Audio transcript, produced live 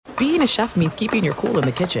being a chef means keeping your cool in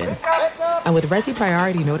the kitchen. And with Resi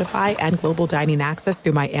Priority Notify and Global Dining Access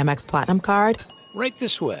through my Amex Platinum card, right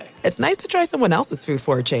this way. It's nice to try someone else's food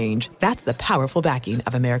for a change. That's the powerful backing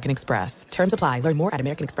of American Express. Terms apply. Learn more at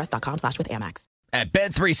americanexpress.com/withAmex. At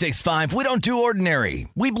Bet365, we don't do ordinary.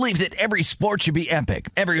 We believe that every sport should be epic.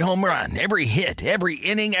 Every home run, every hit, every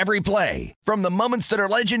inning, every play. From the moments that are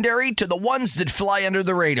legendary to the ones that fly under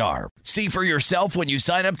the radar. See for yourself when you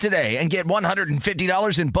sign up today and get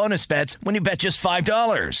 $150 in bonus bets when you bet just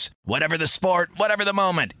 $5. Whatever the sport, whatever the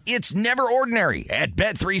moment, it's never ordinary at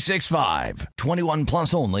Bet365. 21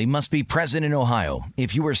 plus only. Must be present in Ohio.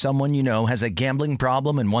 If you or someone you know has a gambling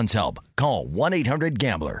problem and wants help, call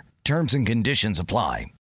 1-800-GAMBLER. Terms and conditions apply.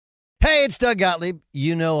 Hey, it's Doug Gottlieb.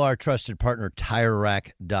 You know our trusted partner,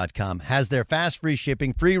 TireRack.com, has their fast, free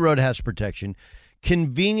shipping, free road hazard protection,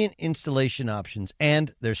 convenient installation options,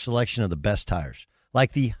 and their selection of the best tires,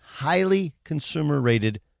 like the highly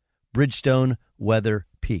consumer-rated Bridgestone Weather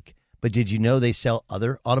Peak. But did you know they sell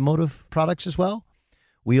other automotive products as well?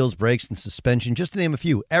 Wheels, brakes, and suspension, just to name a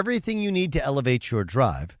few. Everything you need to elevate your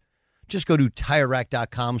drive. Just go to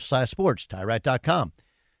TireRack.com/sports, TireRack.com.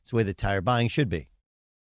 It's the way that tire buying should be.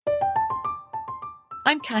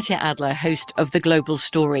 I'm Katya Adler, host of The Global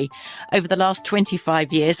Story. Over the last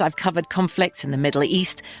 25 years, I've covered conflicts in the Middle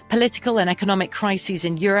East, political and economic crises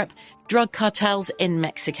in Europe, drug cartels in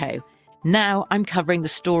Mexico. Now I'm covering the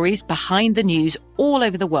stories behind the news all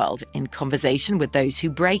over the world in conversation with those who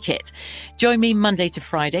break it. Join me Monday to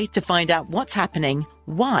Friday to find out what's happening,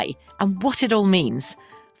 why, and what it all means.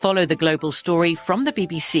 Follow The Global Story from the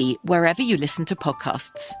BBC wherever you listen to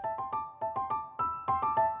podcasts.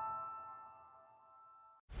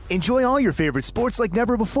 Enjoy all your favorite sports like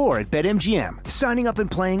never before at BetMGM. Signing up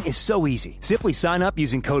and playing is so easy. Simply sign up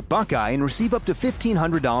using code Buckeye and receive up to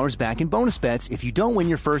 $1,500 back in bonus bets if you don't win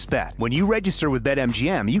your first bet. When you register with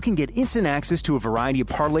BetMGM, you can get instant access to a variety of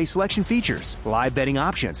parlay selection features, live betting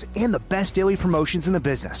options, and the best daily promotions in the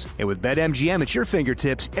business. And with BetMGM at your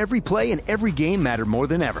fingertips, every play and every game matter more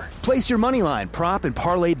than ever. Place your moneyline, prop, and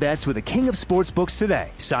parlay bets with the king of sportsbooks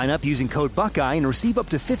today. Sign up using code Buckeye and receive up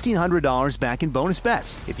to $1,500 back in bonus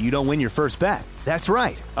bets if you don't win your first bet. That's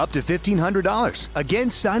right, up to $1,500. Again,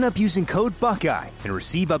 sign up using code Buckeye and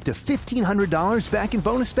receive up to $1,500 back in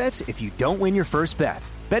bonus bets if you don't win your first bet.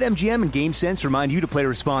 BetMGM and GameSense remind you to play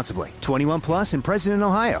responsibly. 21 plus and present in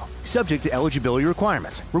Ohio. Subject to eligibility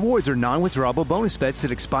requirements. Rewards are non-withdrawable bonus bets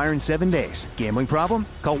that expire in 7 days. Gambling problem?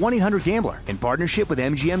 Call 1-800-GAMBLER in partnership with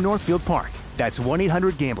MGM Northfield Park. That's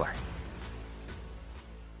 1-800-GAMBLER.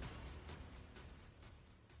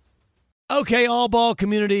 Okay, all ball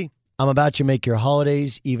community, I'm about to make your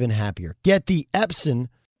holidays even happier. Get the Epson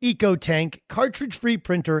EcoTank cartridge-free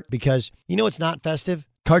printer because you know it's not festive?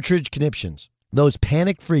 Cartridge conniptions. Those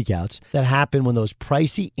panic freakouts that happen when those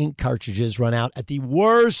pricey ink cartridges run out at the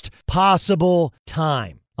worst possible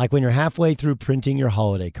time. Like when you're halfway through printing your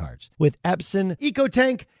holiday cards. With Epson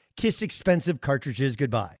EcoTank, kiss expensive cartridges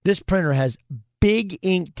goodbye. This printer has big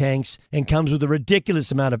ink tanks and comes with a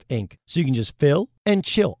ridiculous amount of ink, so you can just fill and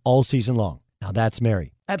chill all season long. Now that's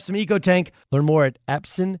merry. Epson EcoTank. Learn more at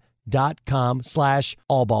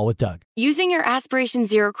epson.com/allballwithdoug. Using your Aspiration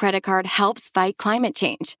Zero credit card helps fight climate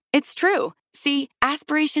change. It's true. See,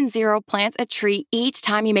 Aspiration Zero plants a tree each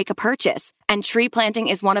time you make a purchase, and tree planting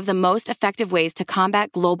is one of the most effective ways to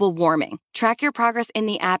combat global warming. Track your progress in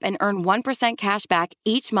the app and earn 1% cash back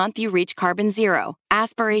each month you reach carbon zero.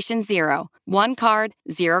 Aspiration Zero. One card,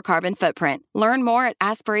 zero carbon footprint. Learn more at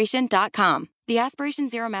aspiration.com. The Aspiration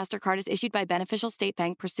Zero MasterCard is issued by Beneficial State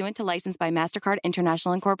Bank pursuant to license by MasterCard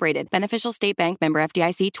International Incorporated. Beneficial State Bank, member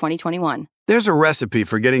FDIC, 2021. There's a recipe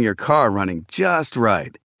for getting your car running just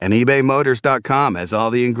right. And ebaymotors.com has all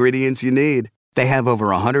the ingredients you need. They have over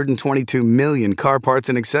 122 million car parts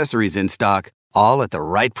and accessories in stock, all at the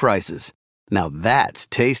right prices. Now that's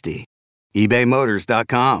tasty.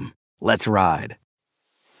 ebaymotors.com. Let's ride.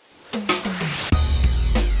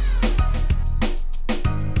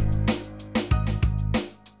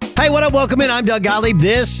 Hey, what up? Welcome in. I'm Doug Gottlieb.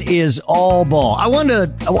 This is All Ball. I got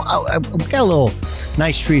a little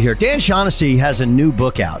nice treat here. Dan Shaughnessy has a new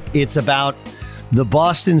book out. It's about the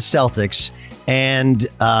Boston Celtics and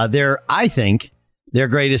I think, their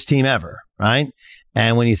greatest team ever, right?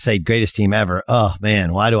 And when you say greatest team ever, oh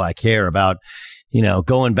man, why do I care about,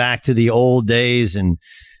 going back to the old days? And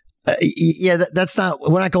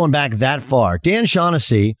we're not going back that far. Dan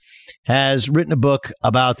Shaughnessy has written a book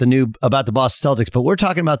about the Boston Celtics, but we're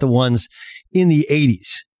talking about the ones in the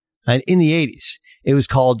 80s. Right? In the 80s, it was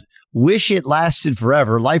called Wish It Lasted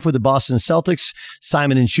Forever, Life with the Boston Celtics.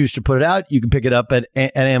 Simon & Schuster put it out. You can pick it up at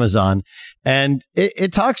Amazon. And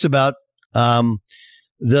it talks about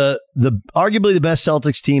the arguably the best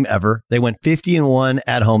Celtics team ever. They went 50-1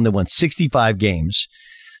 at home. They won 65 games.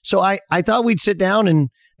 So I thought we'd sit down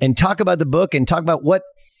and talk about the book and talk about what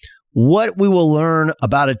we will learn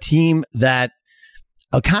about a team that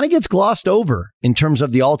kind of gets glossed over in terms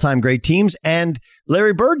of the all-time great teams. And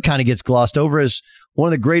Larry Bird kind of gets glossed over as one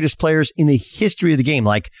of the greatest players in the history of the game,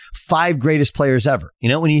 like 5 greatest players ever. You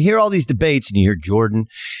know, when you hear all these debates and you hear Jordan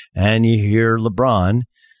and you hear LeBron,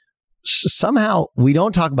 somehow we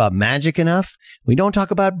don't talk about Magic enough. We don't talk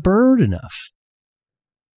about Bird enough.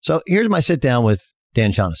 So here's my sit down with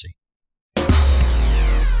Dan Shaughnessy.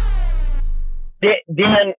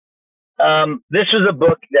 Dan, this was a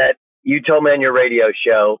book that you told me on your radio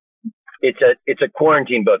show. It's a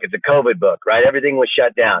quarantine book. It's a COVID book, right? Everything was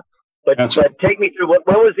shut down. But take me through what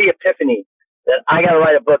was the epiphany that I got to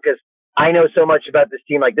write a book because I know so much about this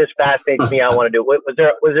team. Like this fascinates me. I want to do it.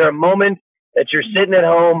 Was there a moment that you're sitting at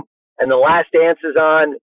home and The Last Dance is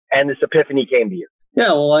on and this epiphany came to you?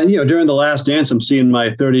 Yeah, well, during The Last Dance, I'm seeing my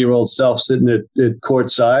 30-year-old self sitting at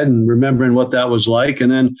courtside and remembering what that was like.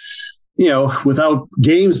 And then, without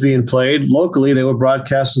games being played locally, they were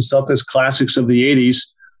broadcasting Celtics classics of the 80s.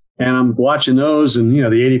 And I'm watching those and,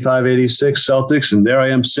 the 85, 86 Celtics. And there I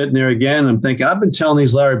am sitting there again. I'm thinking, I've been telling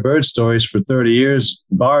these Larry Bird stories for 30 years.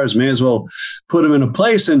 Bars may as well put them in a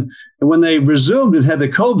place. And when they resumed and had the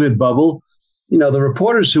COVID bubble, the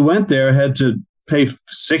reporters who went there had to pay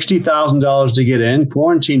 $60,000 to get in,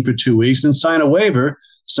 quarantine for 2 weeks, and sign a waiver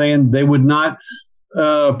saying they would not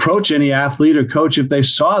approach any athlete or coach if they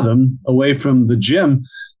saw them away from the gym.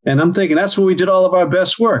 And I'm thinking that's where we did all of our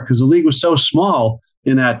best work because the league was so small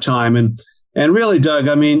in that time. And really, Doug,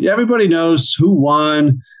 everybody knows who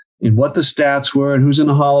won and what the stats were and who's in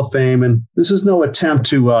the Hall of Fame. And this is no attempt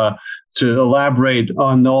to elaborate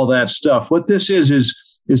on all that stuff. What this is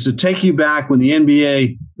to take you back when the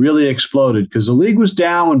NBA really exploded because the league was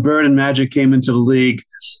down when Bird and Magic came into the league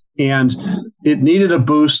and it needed a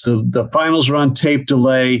boost. The finals were on tape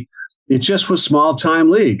delay. It just was small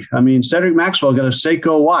time league. Cedric Maxwell got a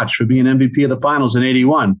Seiko watch for being MVP of the finals in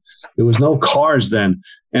 81. There was no cars then.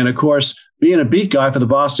 And of course, being a beat guy for the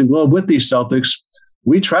Boston Globe with these Celtics,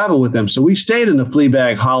 we traveled with them. So we stayed in the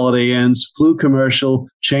Fleabag Holiday Inns, flew commercial,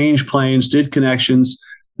 changed planes, did connections.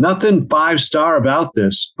 Nothing 5-star about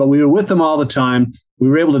this, but we were with them all the time. We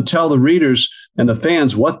were able to tell the readers and the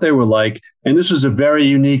fans what they were like. And this was a very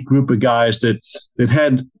unique group of guys that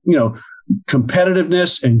had,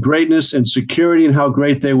 competitiveness and greatness and security and how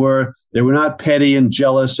great they were. They were not petty and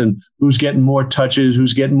jealous and who's getting more touches,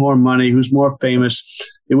 who's getting more money, who's more famous.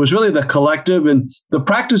 It was really the collective, and the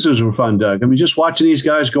practices were fun, Doug. Just watching these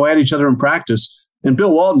guys go at each other in practice. And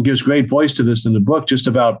Bill Walton gives great voice to this in the book, just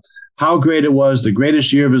about how great it was, the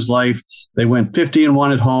greatest year of his life. They went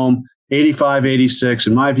 50-1 at home, 85, 86.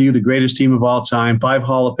 In my view, the greatest team of all time, 5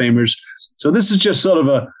 Hall of Famers. So this is just sort of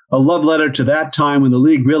a love letter to that time when the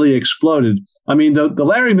league really exploded. The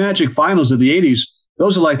Larry Magic finals of the 80s,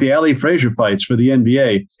 those are like the Ali Frazier fights for the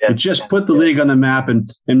NBA. It just put the league on the map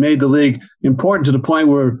and made the league important to the point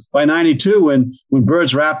where by 92, when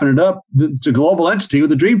Bird's wrapping it up, it's a global entity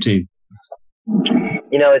with a dream team.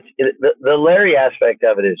 The Larry aspect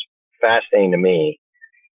of it is fascinating to me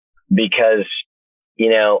because,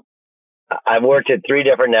 I've worked at 3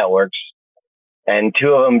 different networks and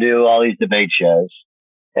 2 of them do all these debate shows.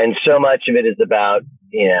 And so much of it is about,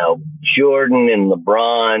 Jordan and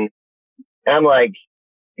LeBron. And I'm like,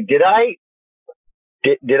 did I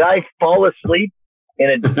fall asleep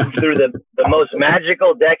through the most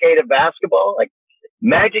magical decade of basketball? Like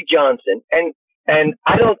Magic Johnson. And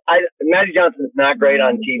Magic Johnson is not great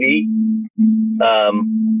on TV.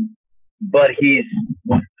 But he's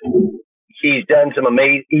done some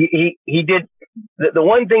amazing, he did the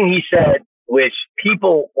one thing he said, which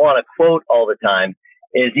people want to quote all the time,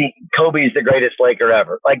 is Kobe's the greatest Laker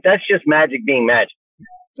ever. Like that's just Magic being Magic.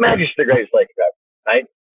 Magic's the greatest Laker ever, right?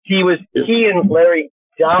 He and Larry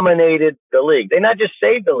dominated the league. They not just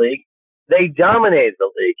saved the league, they dominated the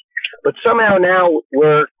league. But somehow now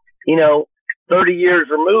we're, 30 years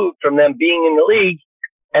removed from them being in the league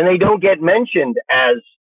and they don't get mentioned as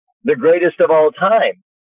the greatest of all time.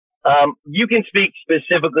 You can speak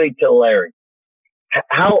specifically to Larry.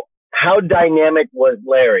 How dynamic was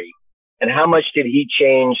Larry, and how much did he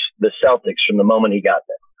change the Celtics from the moment he got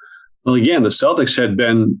there? Well, again, the Celtics had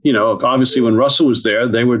been, obviously when Russell was there,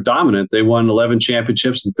 they were dominant. They won 11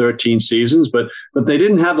 championships in 13 seasons, but they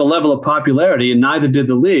didn't have the level of popularity, and neither did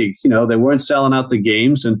the league. They weren't selling out the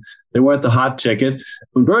games, and they weren't the hot ticket.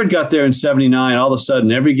 When Bird got there in 79, all of a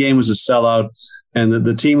sudden, every game was a sellout, and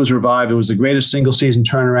the team was revived. It was the greatest single-season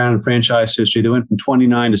turnaround in franchise history. They went from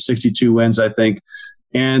 29 to 62 wins, I think.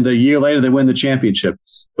 And a year later, they win the championship.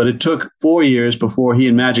 but it took 4 years before he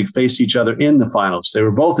and Magic faced each other in the finals. They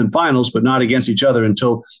were both in finals, but not against each other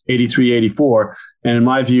until 83, 84. And in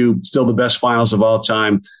my view, still the best finals of all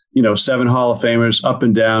time. 7 Hall of Famers, up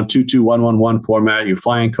and down, 2-2-1-1-1 format. You're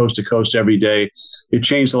flying coast to coast every day. It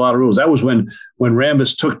changed a lot of rules. That was when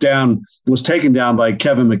Rambis was taken down by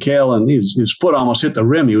Kevin McHale, and his foot almost hit the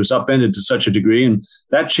rim. He was upended to such a degree, and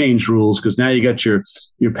that changed rules because now you got your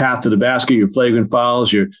path to the basket, your flagrant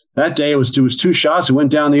fouls. That day it was 2 shots. It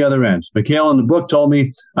went down the other end. McHale in the book told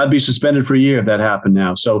me I'd be suspended for a year if that happened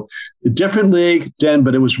now. So a different league, Den,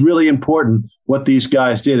 but it was really important what these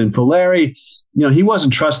guys did. And for Larry, he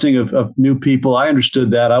wasn't trusting of new people. I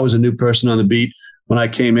understood that. I was a new person on the beat when I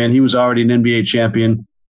came in. He was already an NBA champion.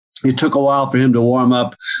 It took a while for him to warm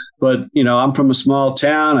up, but I'm from a small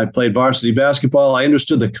town. I played varsity basketball. I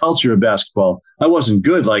understood the culture of basketball. I wasn't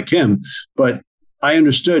good like him, but I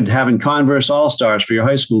understood having Converse All-Stars for your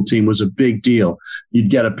high school team was a big deal.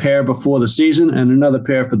 You'd get a pair before the season and another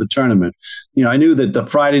pair for the tournament. I knew that the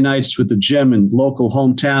Friday nights with the gym and local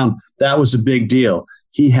hometown, that was a big deal.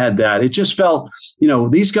 He had that. It just felt,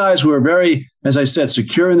 these guys were very, as I said,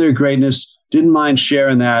 secure in their greatness, didn't mind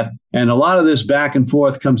sharing that. And a lot of this back and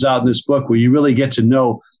forth comes out in this book where you really get to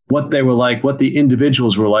know what they were like, what the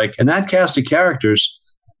individuals were like. And that cast of characters,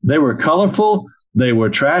 they were colorful, they were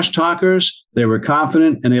trash talkers, they were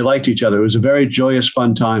confident, and they liked each other. It was a very joyous,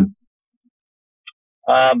 fun time.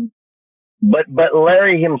 But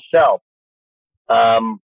Larry himself,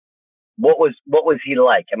 what was he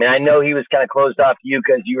like? I mean, I know he was kind of closed off to you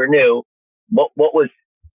because you were new. What was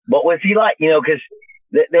he like? Because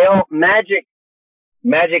they all Magic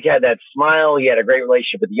had that smile. He had a great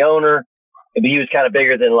relationship with the owner, but he was kind of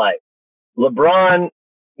bigger than life. LeBron,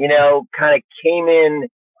 kind of came in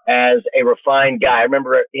as a refined guy. I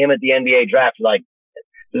remember him at the NBA draft, like,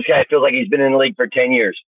 this guy feels like he's been in the league for 10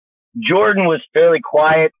 years. Jordan was fairly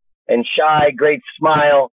quiet and shy, great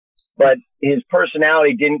smile, but his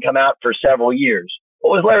personality didn't come out for several years.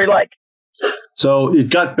 What was Larry like? So it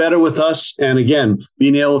got better with us. And again,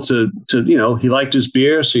 being able to he liked his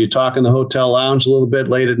beer. So you talk in the hotel lounge a little bit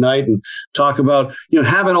late at night and talk about,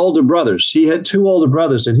 having older brothers. He had 2 older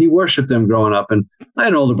brothers and he worshiped them growing up. And I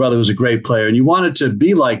had an older brother who was a great player and you wanted to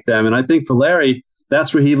be like them. And I think for Larry,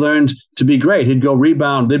 that's where he learned to be great. He'd go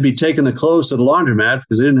rebound. They'd be taking the clothes to the laundromat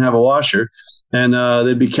because they didn't have a washer. And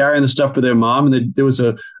they'd be carrying the stuff for their mom. And there was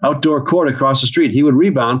a outdoor court across the street. He would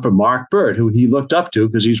rebound for Mark Bird, who he looked up to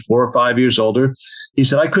because he's 4 or 5 years older. He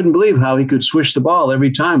said, I couldn't believe how he could swish the ball every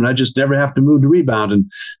time. And I just never have to move to rebound. And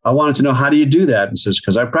I wanted to know, how do you do that? And says,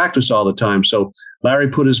 because I practice all the time. So Larry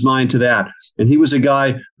put his mind to that. And he was a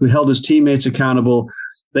guy who held his teammates accountable.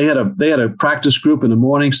 They had a practice group in the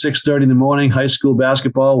morning, 6:30 in the morning, high school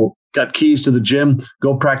basketball, got keys to the gym,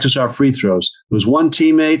 go practice our free throws. It was one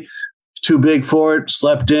teammate, too big for it,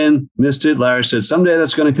 slept in, missed it. Larry said, someday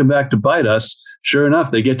that's going to come back to bite us. Sure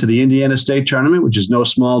enough, they get to the Indiana State tournament, which is no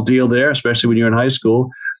small deal there, especially when you're in high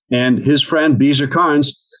school. And his friend, Beezer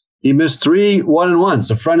Carnes, he missed 3 1-and-1s,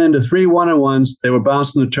 the front end of 3 1-and-1s. They were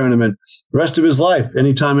bounced in the tournament. The rest of his life,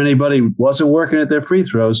 anytime anybody wasn't working at their free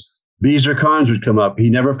throws, Beezer Carnes would come up.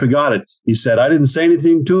 He never forgot it. He said, I didn't say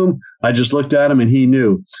anything to him. I just looked at him and he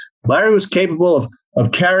knew. Larry was capable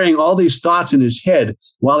of carrying all these thoughts in his head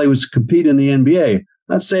while he was competing in the NBA.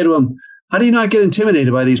 I'd say to him, how do you not get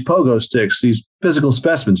intimidated by these pogo sticks, these physical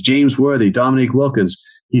specimens, James Worthy, Dominique Wilkins?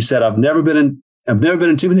 He said, I've never been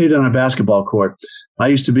intimidated on a basketball court. I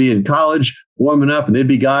used to be in college warming up and there'd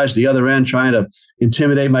be guys at the other end trying to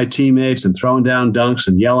intimidate my teammates and throwing down dunks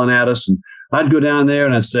and yelling at us. And I'd go down there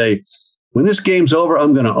and I'd say, when this game's over,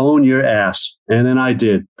 I'm going to own your ass. And then I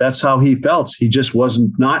did. That's how he felt. He just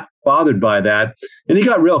wasn't not bothered by that. And he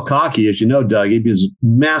got real cocky, as you know, Doug. He'd be a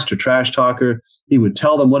master trash talker. He would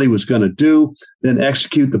tell them what he was going to do, then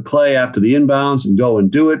execute the play after the inbounds and go and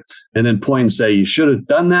do it, and then point and say, you should have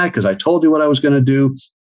done that because I told you what I was going to do.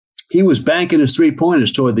 He was banking his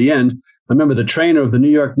 3-pointers toward the end. I remember the trainer of the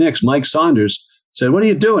New York Knicks, Mike Saunders, said, what are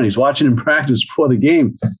you doing? He's watching him practice before the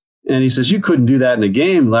game. And he says, you couldn't do that in a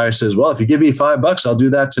game. Larry says, well, if you give me $5, I'll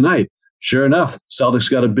do that tonight. Sure enough, Celtics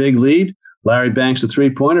got a big lead. Larry banks a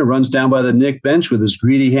 3-pointer, runs down by the Knick bench with his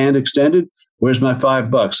greedy hand extended. Where's my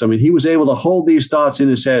 $5? I mean, he was able to hold these thoughts in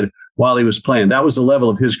his head while he was playing. That was the level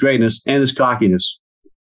of his greatness and his cockiness.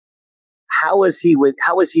 How was he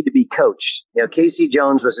to be coached? Casey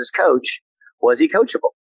Jones was his coach. Was he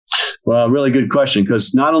coachable? Well, really good question,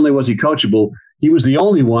 because not only was he coachable, he was the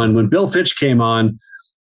only one. When Bill Fitch came on,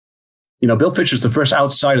 Bill Fitch was the first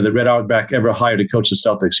outsider that Red Auerbach ever hired to coach the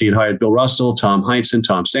Celtics. He had hired Bill Russell, Tom Heinsohn,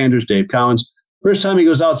 Tom Sanders, Dave Cowens. First time he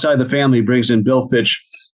goes outside the family, he brings in Bill Fitch.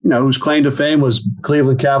 whose claim to fame was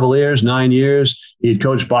Cleveland Cavaliers, 9 years. He had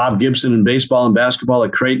coached Bob Gibson in baseball and basketball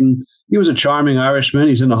at Creighton. He was a charming Irishman.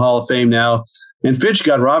 He's in the Hall of Fame now. And Fitch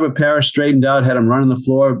got Robert Parrish straightened out, had him running the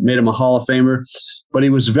floor, made him a Hall of Famer. But he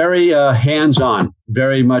was very hands-on,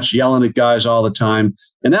 very much yelling at guys all the time.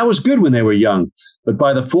 And that was good when they were young. But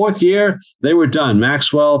by the fourth year, they were done.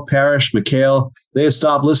 Maxwell, Parrish, McHale, they had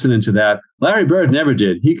stopped listening to that. Larry Bird never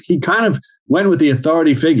did. He kind of went with the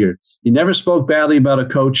authority figure. He never spoke badly about a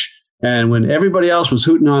coach. And when everybody else was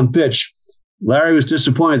hooting on Fitch, Larry was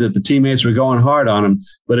disappointed that the teammates were going hard on him,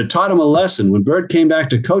 but it taught him a lesson. When Bird came back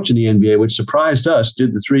to coach in the NBA, which surprised us,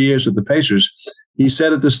 did the 3 years with the Pacers, he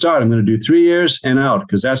said at the start, I'm going to do 3 years and out,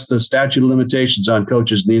 because that's the statute of limitations on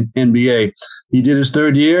coaches in the NBA. He did his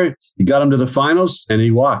third year. He got him to the finals, and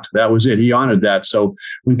he walked. That was it. He honored that. So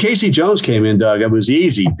when Casey Jones came in, Doug, it was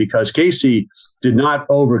easy because Casey did not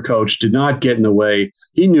overcoach, did not get in the way.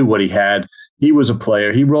 He knew what he had. He was a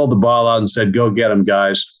player. He rolled the ball out and said, go get him,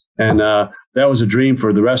 guys. And that was a dream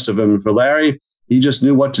for the rest of them. And for Larry, he just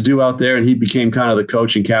knew what to do out there, and he became kind of the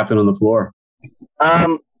coach and captain on the floor.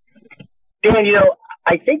 Dan,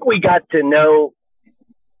 I think we got to know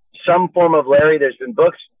some form of Larry. There's been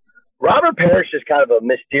books. Robert Parrish is kind of a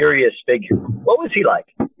mysterious figure. What was he like?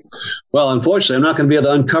 Well, unfortunately, I'm not going to be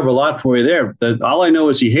able to uncover a lot for you there. All I know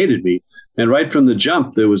is he hated me. And right from the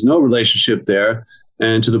jump, there was no relationship there.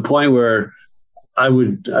 And to the point where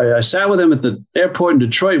I sat with him at the airport in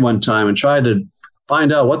Detroit one time and tried to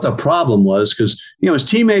find out what the problem was, because, his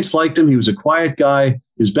teammates liked him. He was a quiet guy.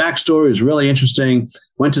 His backstory was really interesting.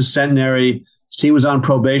 Went to Centenary. His team was on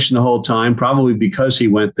probation the whole time, probably because he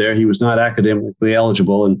went there. He was not academically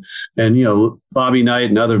eligible. And Bobby Knight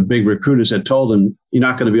and other big recruiters had told him, you're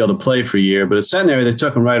not going to be able to play for a year. But at Centenary, they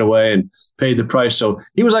took him right away and paid the price. So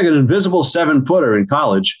he was like an invisible 7-footer in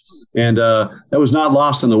college. And that was not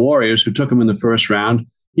lost on the Warriors, who took him in the first round.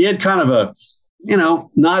 He had kind of a,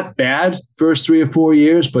 not bad first 3 or 4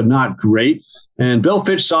 years, but not great. And Bill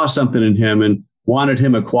Fitch saw something in him and wanted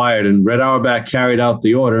him acquired. And Red Auerbach carried out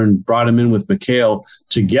the order and brought him in with McHale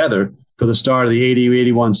together for the start of the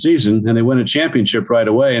 80-81 season. And they win a championship right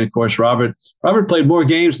away. And, of course, Robert played more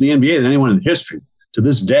games in the NBA than anyone in history to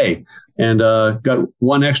this day, and got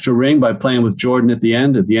one extra ring by playing with Jordan at the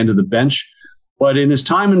end of the bench. But in his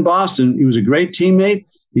time in Boston, he was a great teammate.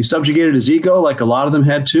 He subjugated his ego, like a lot of them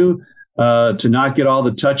had to not get all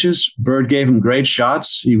the touches. Bird gave him great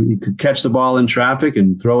shots. He could catch the ball in traffic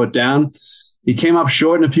and throw it down. He came up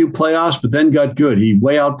short in a few playoffs, but then got good. He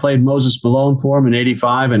way outplayed Moses Malone for him in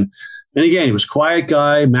 85. And again, he was a quiet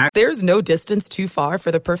guy. There's no distance too far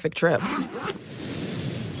for the perfect trip.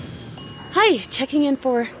 Hi, checking in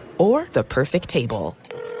for... Or the perfect table.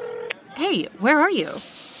 Hey, where are you?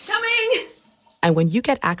 Coming! And when you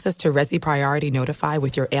get access to Resi Priority Notify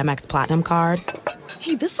with your Amex Platinum card...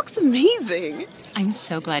 Hey, this looks amazing. I'm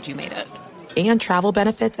so glad you made it. And travel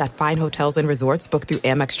benefits at fine hotels and resorts booked through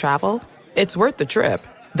Amex Travel, it's worth the trip.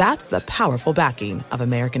 That's the powerful backing of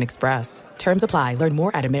American Express. Terms apply. Learn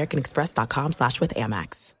more at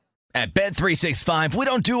americanexpress.com/withAmex. At Bet365, we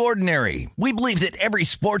don't do ordinary. We believe that every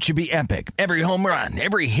sport should be epic. Every home run,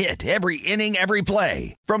 every hit, every inning, every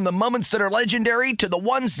play. From the moments that are legendary to the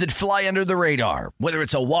ones that fly under the radar. Whether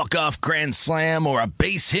it's a walk-off grand slam or a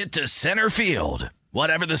base hit to center field.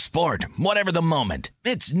 Whatever the sport, whatever the moment.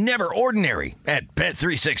 It's never ordinary at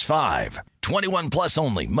Bet365. 21 plus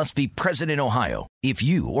only. Must be present in Ohio. If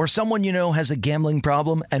you or someone you know has a gambling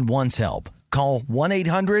problem and wants help, call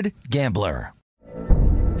 1-800-GAMBLER.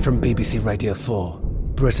 From BBC Radio 4,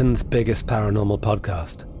 Britain's biggest paranormal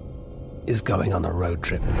podcast is going on a road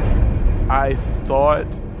trip. I thought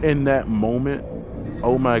in that moment,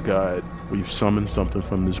 oh my God, we've summoned something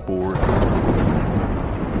from this board.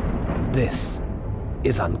 This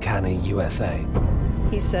is Uncanny USA.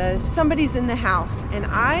 He says, somebody's in the house, and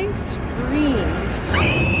I screamed.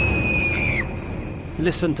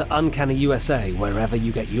 Listen to Uncanny USA wherever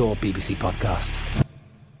you get your BBC podcasts,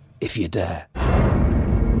 if you dare.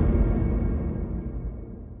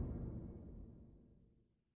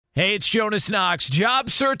 Hey, it's Jonas Knox. Job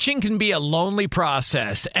searching can be a lonely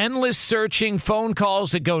process. Endless searching, phone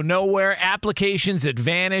calls that go nowhere, applications that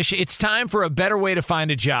vanish. It's time for a better way to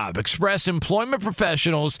find a job. Express Employment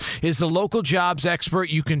Professionals is the local jobs expert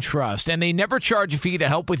you can trust, and they never charge a fee to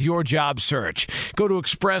help with your job search. Go to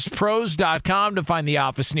expresspros.com to find the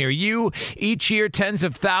office near you. Each year, tens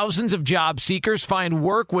of thousands of job seekers find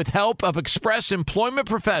work with help of Express Employment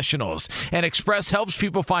Professionals, and Express helps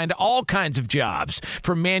people find all kinds of jobs,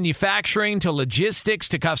 from manufacturing to logistics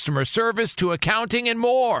to customer service to accounting and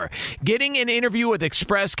more. Getting an interview with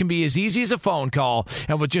Express can be as easy as a phone call.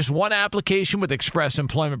 And with just one application with Express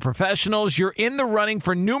Employment Professionals, you're in the running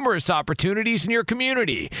for numerous opportunities in your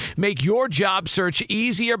community. Make your job search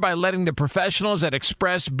easier by letting the professionals at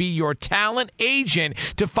Express be your talent agent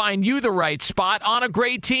to find you the right spot on a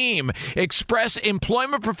great team. Express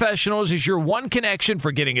Employment Professionals is your one connection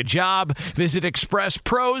for getting a job. Visit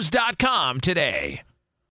expresspros.com today.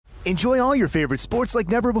 Enjoy all your favorite sports like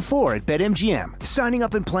never before at BetMGM. Signing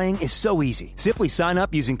up and playing is so easy. Simply sign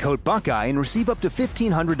up using code Buckeye and receive up to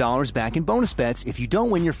 $1,500 back in bonus bets if you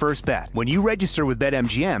don't win your first bet. When you register with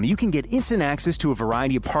BetMGM, you can get instant access to a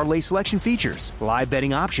variety of parlay selection features, live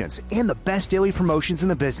betting options, and the best daily promotions in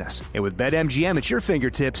the business. And with BetMGM at your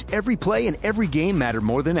fingertips, every play and every game matter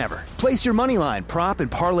more than ever. Place your moneyline, prop,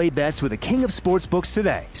 and parlay bets with the king of sportsbooks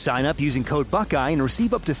today. Sign up using code Buckeye and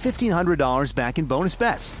receive up to $1,500 back in bonus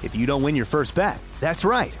bets if you don't win your first bet. That's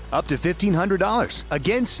right, up to $1,500.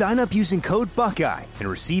 Again, sign up using code Buckeye and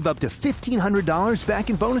receive up to $1,500 back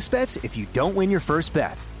in bonus bets if you don't win your first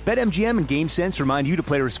bet. BetMGM and GameSense remind you to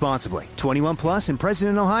play responsibly. 21 plus and present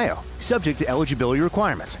in Ohio. Subject to eligibility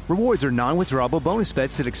requirements. Rewards are non-withdrawable bonus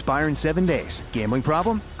bets that expire in 7 days. Gambling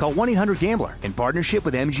problem? Call 1-800-GAMBLER in partnership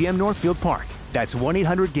with MGM Northfield Park. That's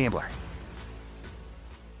 1-800-GAMBLER.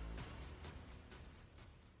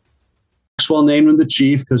 Maxwell named him the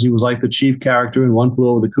chief because he was like the chief character in One Flew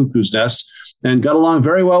Over the Cuckoo's Nest and got along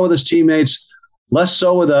very well with his teammates, less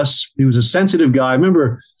so with us. He was a sensitive guy. I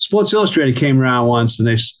remember Sports Illustrated came around once and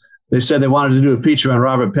they said they wanted to do a feature on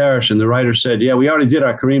Robert Parrish, and the writer said, yeah, we already did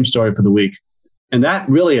our Kareem story for the week. And that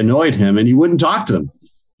really annoyed him, and he wouldn't talk to them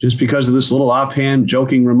just because of this little offhand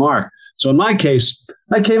joking remark. So in my case,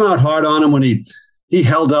 I came out hard on him when he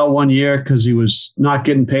held out 1 year because he was not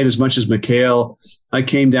getting paid as much as McHale. I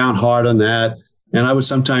came down hard on that, and I would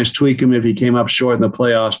sometimes tweak him if he came up short in the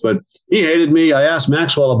playoffs, but he hated me. I asked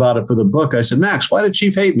Maxwell about it for the book. I said, Max, why did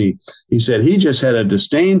Chief hate me? He said, he just had a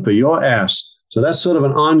disdain for your ass. So that's sort of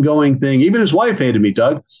an ongoing thing. Even his wife hated me,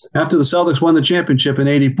 Doug. After the Celtics won the championship in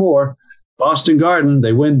 '84, Boston Garden,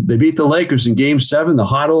 they beat the Lakers in Game 7, the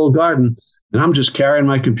hot old Garden, and I'm just carrying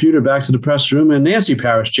my computer back to the press room, and Nancy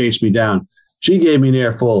Parrish chased me down. She gave me an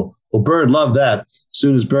earful. Well, Bird loved that. As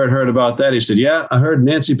soon as Bird heard about that, he said, yeah, I heard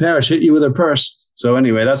Nancy Parrish hit you with her purse. So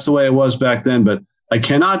anyway, that's the way it was back then. But I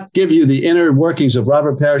cannot give you the inner workings of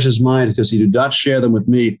Robert Parrish's mind because he did not share them with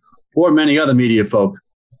me or many other media folk.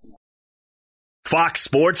 Fox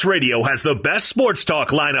Sports Radio has the best sports talk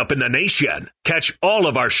lineup in the nation. Catch all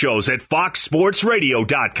of our shows at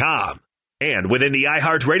foxsportsradio.com. And within the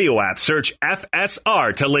iHeartRadio app, search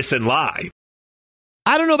FSR to listen live.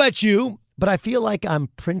 I don't know about you, but I feel like I'm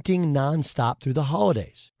printing nonstop through the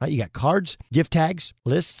holidays, right? You got cards, gift tags,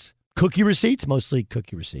 lists, cookie receipts, mostly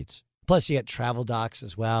cookie receipts. Plus, you got travel docs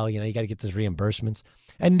as well. You know, you got to get those reimbursements.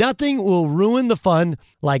 And nothing will ruin the fun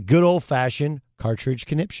like good old-fashioned cartridge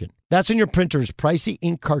conniption. That's when your printer's pricey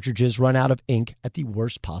ink cartridges run out of ink at the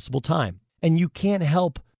worst possible time. And you can't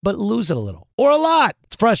help but lose it a little or a lot.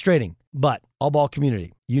 It's frustrating. But All Ball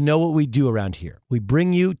community, you know what we do around here. We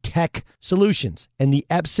bring you tech solutions, and the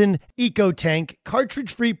Epson EcoTank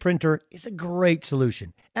cartridge-free printer is a great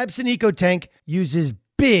solution. Epson EcoTank uses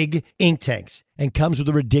big ink tanks and comes with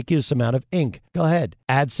a ridiculous amount of ink. Go ahead,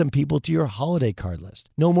 add some people to your holiday card list.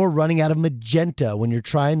 No more running out of magenta when you're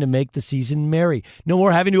trying to make the season merry. No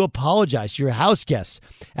more having to apologize to your house guests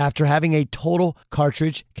after having a total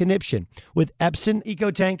cartridge conniption. With Epson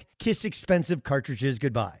EcoTank, kiss expensive cartridges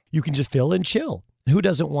goodbye. You can just fill and chill. Who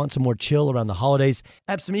doesn't want some more chill around the holidays?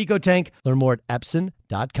 Epson EcoTank. Learn more at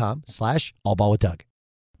epson.com/allballwithdoug.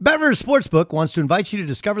 BetRivers Sportsbook wants to invite you to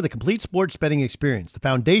discover the complete sports betting experience. The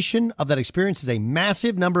foundation of that experience is a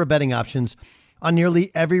massive number of betting options on nearly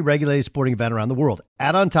every regulated sporting event around the world.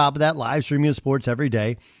 Add on top of that live streaming of sports every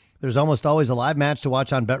day. There's almost always a live match to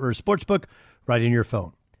watch on BetRivers Sportsbook right in your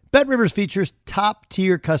phone. BetRivers features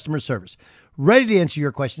top-tier customer service, ready to answer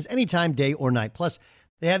your questions anytime, day or night. Plus,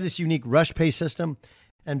 they have this unique rush pay system,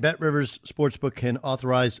 and BetRivers Sportsbook can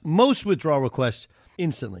authorize most withdrawal requests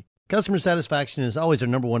instantly. Customer satisfaction is always their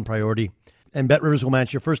number one priority, and BetRivers will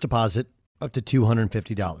match your first deposit up to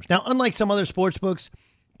 $250. Now, unlike some other sports books,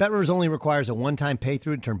 BetRivers only requires a one-time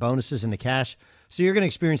pay-through to turn bonuses into cash, so you're going to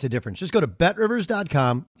experience the difference. Just go to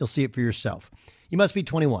BetRivers.com. You'll see it for yourself. You must be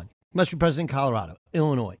 21. You must be present in Colorado,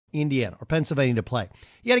 Illinois, Indiana, or Pennsylvania to play.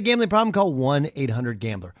 You got a gambling problem? Call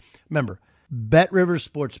 1-800-GAMBLER. Remember, BetRivers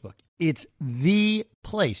Sportsbook. It's the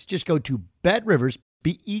place. Just go to BetRivers,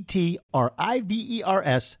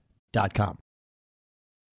 BetRivers.com.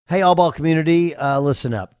 Hey, All Ball community,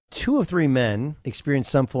 listen up. 2 of 3 men experience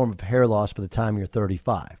some form of hair loss by the time you're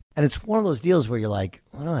 35. And it's one of those deals where you're like,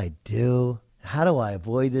 what do I do? How do I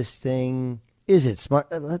avoid this thing? Is it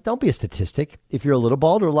smart? Don't be a statistic. If you're a little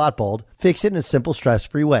bald or a lot bald, fix it in a simple,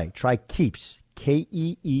 stress-free way. Try Keeps,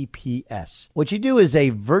 Keeps. What you do is a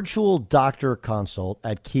virtual doctor consult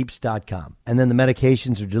at Keeps.com, and then the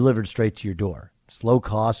medications are delivered straight to your door. It's low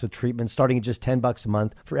cost with treatment starting at just $10 a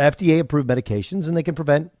month for FDA-approved medications, and they can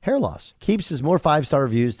prevent hair loss. Keeps has more 5-star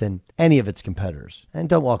reviews than any of its competitors. And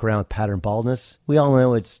don't walk around with pattern baldness. We all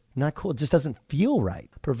know it's not cool. It just doesn't feel right.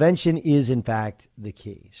 Prevention is, in fact, the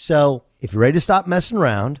key. So if you're ready to stop messing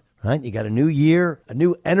around, right, you got a new year, a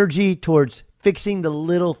new energy towards fixing the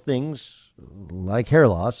little things like hair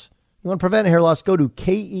loss. You want to prevent hair loss, go to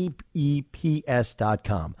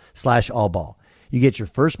keeps.com/allball. You get your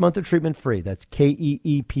first month of treatment free. That's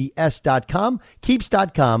keeps.com,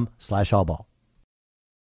 keeps.com/allball.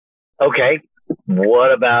 Okay.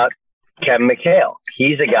 What about Kevin McHale?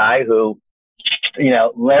 He's a guy who,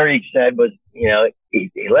 Larry said was,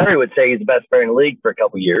 Larry would say he's the best player in the league for a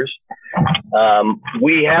couple of years.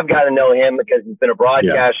 We have got to know him because he's been a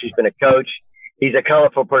broadcaster. He's been a coach. He's a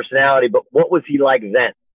colorful personality, but what was he like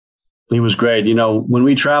then? He was great. When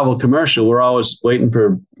we travel commercial, we're always waiting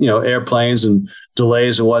for, airplanes and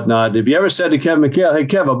delays and whatnot. If you ever said to Kevin McHale, hey,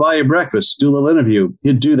 Kev, I'll buy you breakfast, do a little interview,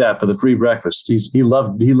 he'd do that for the free breakfast. He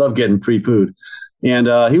loved getting free food. And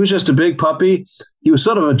he was just a big puppy. He was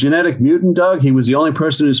sort of a genetic mutant, Doug. He was the only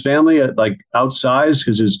person in his family outsized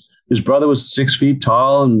because his brother was 6 feet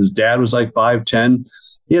tall and his dad was like 5'10".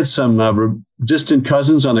 He had some distant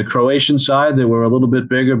cousins on the Croatian side that were a little bit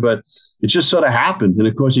bigger, but it just sort of happened. And,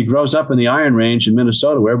 of course, he grows up in the Iron Range in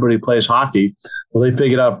Minnesota where everybody plays hockey. Well, they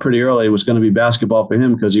figured out pretty early it was going to be basketball for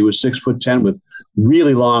him because he was 6'10" with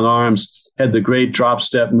really long arms, had the great drop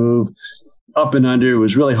step move, up and under. It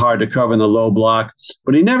was really hard to cover in the low block.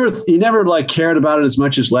 But he never cared about it as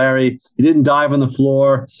much as Larry. He didn't dive on the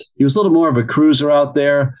floor. He was a little more of a cruiser out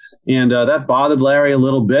there. And that bothered Larry a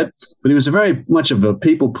little bit, but he was very much of a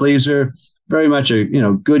people pleaser, very much a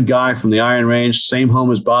good guy from the Iron Range, same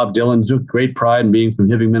home as Bob Dylan. Took great pride in being from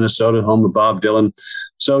Hibbing, Minnesota, home of Bob Dylan.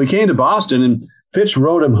 So he came to Boston, and Fitch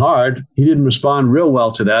rode him hard. He didn't respond real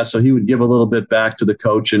well to that, so he would give a little bit back to the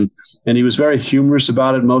coach, and he was very humorous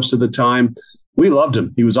about it most of the time. We loved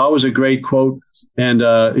him. He was always a great quote, and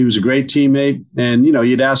he was a great teammate. And,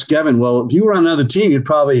 you'd ask Kevin, well, if you were on another team, you'd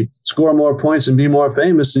probably score more points and be more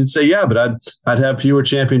famous. And he'd say, yeah, but I'd have fewer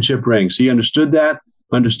championship rings. He understood that,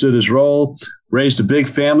 understood his role, raised a big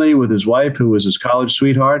family with his wife, who was his college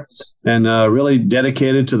sweetheart, and really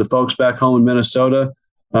dedicated to the folks back home in Minnesota.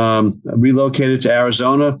 Relocated to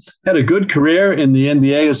Arizona, had a good career in the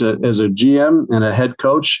NBA as a GM and a head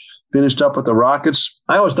coach. Finished up with the Rockets.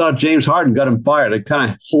 I always thought James Harden got him fired. I kind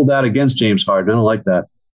of hold that against James Harden. I don't like that.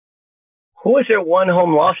 Who was their one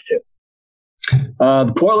home loss to?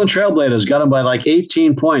 The Portland Trailblazers got him by like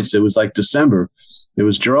 18 points. It was like December. It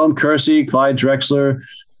was Jerome Kersey, Clyde Drexler,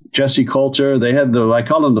 Jesse Coulter. They had I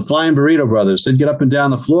call them the Flying Burrito Brothers. They'd get up and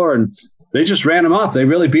down the floor, and they just ran him up. They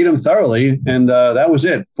really beat him thoroughly, and that was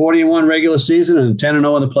it. 40-1 regular season and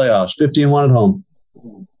 10-0 in the playoffs. 50-1 at home.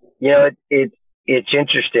 It's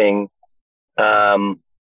interesting.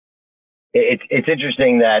 It's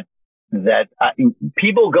interesting that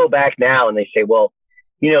people go back now and they say, well,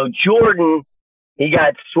 Jordan, he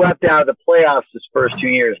got swept out of the playoffs his first 2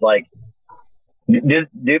 years. Like, do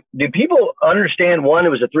people understand? One, it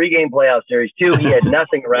was a 3-game playoff series. 2, he had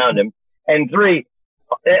nothing around him. And 3,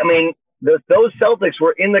 I mean, those Celtics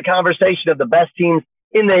were in the conversation of the best teams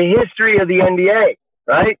in the history of the NBA,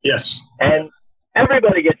 right? Yes. And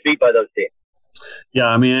everybody gets beat by those teams. Yeah,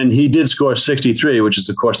 I mean, and he did score 63, which is,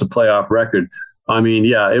 of course, the playoff record. I mean,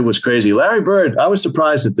 yeah, it was crazy. Larry Bird, I was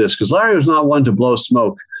surprised at this because Larry was not one to blow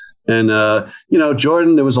smoke. And,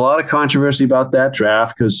 Jordan, there was a lot of controversy about that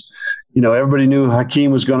draft because, everybody knew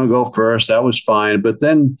Hakeem was going to go first. That was fine. But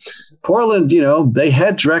then Portland, they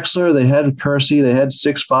had Drexler, they had Kersey, they had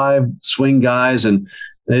 6'5" swing guys, and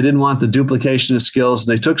they didn't want the duplication of skills.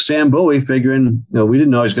 They took Sam Bowie, figuring, we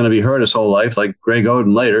didn't know he was going to be hurt his whole life, like Greg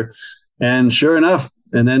Oden later. And sure enough,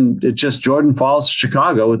 and then Jordan falls to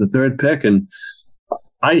Chicago with the 3rd pick. And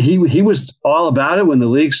he was all about it when the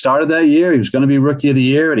league started that year. He was going to be Rookie of the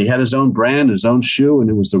Year, and he had his own brand, his own shoe, and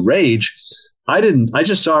it was the rage. I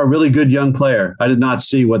just saw a really good young player. I did not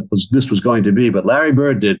see what this was going to be, but Larry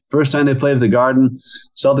Bird did. First time they played at the Garden,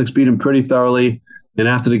 Celtics beat him pretty thoroughly. And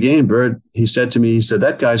after the game, Bird, he said to me,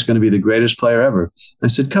 that guy's going to be the greatest player ever. I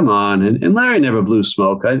said, come on. And Larry never blew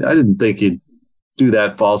smoke. I didn't think he'd do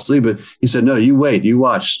that falsely, but he said, no, you wait, you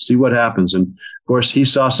watch, see what happens. And of course he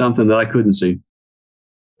saw something that I couldn't see.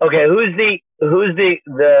 Okay. Who's who's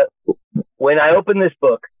the when I open this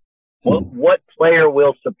book, what player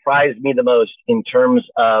will surprise me the most in terms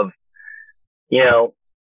of,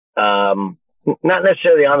 not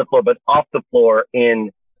necessarily on the floor, but off the floor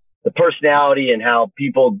in the personality and how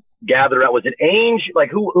people gather around? Was it Ainge? Like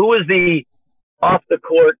who was the off the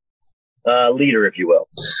court leader, if you will?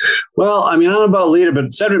 Well, I mean, I don't know about leader,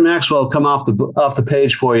 but Cedric Maxwell come off the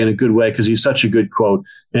page for you in a good way because he's such a good quote,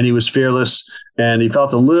 and he was fearless, and he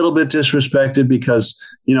felt a little bit disrespected because,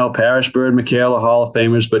 Parrish, Bird, McHale are Hall of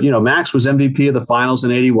Famers, but, Max was MVP of the finals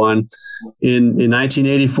in 81. In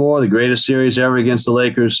 1984, the greatest series ever against the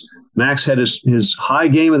Lakers, Max had his high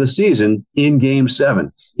game of the season in Game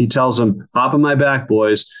 7. He tells them, hop on my back,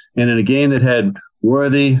 boys. And in a game that had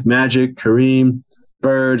Worthy, Magic, Kareem,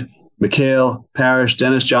 Bird, McHale, Parrish,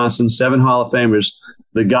 Dennis Johnson, 7 Hall of Famers,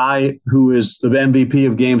 the guy who is the MVP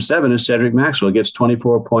of Game 7 is Cedric Maxwell. Gets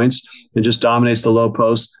 24 points and just dominates the low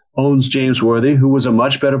post, owns James Worthy, who was a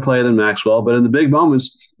much better player than Maxwell. But in the big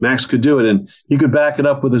moments, Max could do it. And he could back it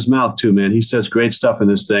up with his mouth too, man. He says great stuff in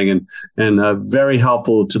this thing and very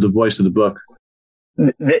helpful to the voice of the book.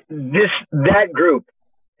 That group,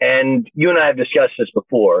 and you and I have discussed this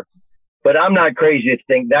before, but I'm not crazy to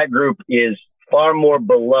think that group is far more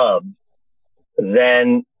beloved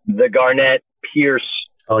than the Garnett Pierce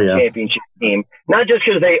championship team. Not just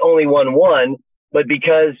because they only won one, but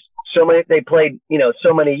because they played,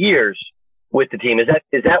 so many years with the team. Is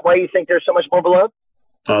that why you think they're so much more beloved?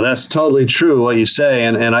 Oh, that's totally true what you say,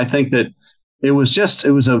 and I think that it was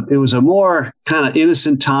a more kind of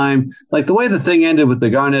innocent time. Like the way the thing ended with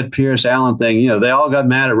the Garnett Pierce Allen thing, they all got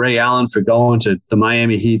mad at Ray Allen for going to the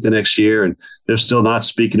Miami Heat the next year, and they're still not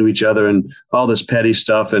speaking to each other and all this petty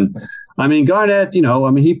stuff. And I mean, Garnett,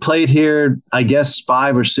 he played here, I guess,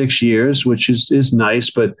 5 or 6 years, which is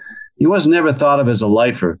nice, but he was never thought of as a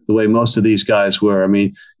lifer the way most of these guys were. I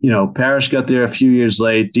mean, Parrish got there a few years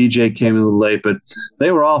late. DJ came in a little late, but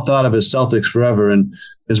they were all thought of as Celtics forever. And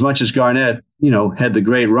as much as Garnett, had the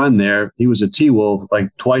great run there, he was a T-Wolf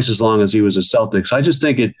like twice as long as he was a Celtics. I just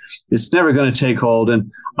think it's never going to take hold.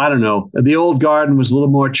 And I don't know, the old Garden was a little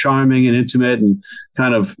more charming and intimate and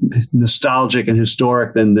kind of nostalgic and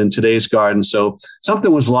historic than today's Garden. So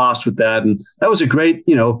something was lost with that. And that was a great,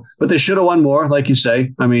 but they should have won more, like you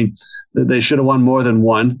say. I mean, they should have won more than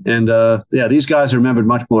one. And these guys are remembered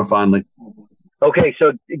much more fondly. Okay,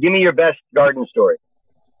 so give me your best Garden story.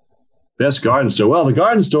 Best Garden story. Well, the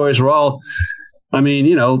Garden stories were all,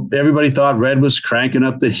 everybody thought Red was cranking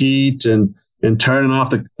up the heat and turning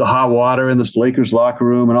off the hot water in this Lakers locker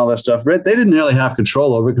room and all that stuff. Red, they didn't really have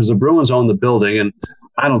control over it because the Bruins owned the building. And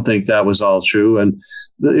I don't think that was all true. And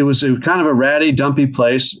it was kind of a ratty, dumpy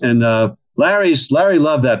place. And Larry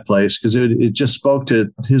loved that place because it just spoke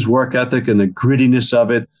to his work ethic and the grittiness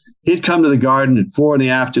of it. He'd come to the Garden at 4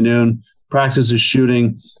 p.m, practice his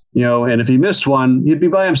shooting, and if he missed one, he'd be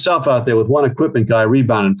by himself out there with one equipment guy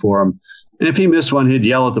rebounding for him. And if he missed one, he'd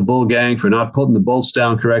yell at the Bull gang for not putting the bolts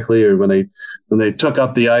down correctly, or when they took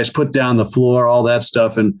up the ice, put down the floor, all that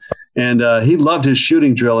stuff. And he loved his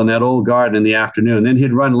shooting drill in that old Garden in the afternoon. Then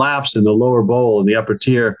he'd run laps in the lower bowl in the upper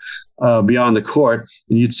tier beyond the court.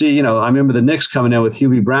 And you'd see, I remember the Knicks coming in with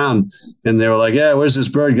Hubie Brown, and they were like, yeah, where's this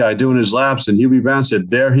Bird guy doing his laps? And Hubie Brown said,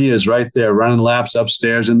 there he is right there running laps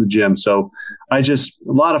upstairs in the gym. So a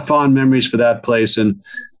lot of fond memories for that place. And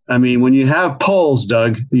I mean, when you have poles,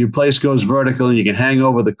 Doug, your place goes vertical and you can hang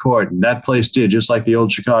over the court. And that place did, just like the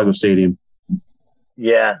old Chicago Stadium.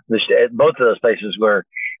 Yeah, both of those places were.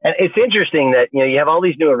 And it's interesting that, you have all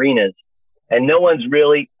these new arenas and no one's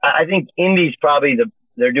really, I think Indy's probably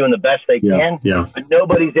they're doing the best they can. Yeah. But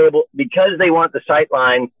nobody's able, because they want the sight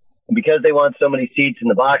line and because they want so many seats in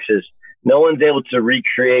the boxes, no one's able to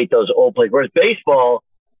recreate those old places. Whereas baseball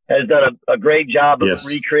has done a great job of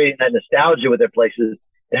recreating that nostalgia with their places.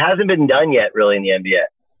 It hasn't been done yet, really, in the NBA.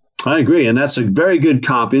 I agree, and that's a very good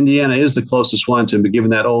comp. Indiana is the closest one to given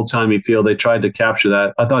that old-timey feel. They tried to capture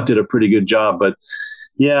that. I thought did a pretty good job. But,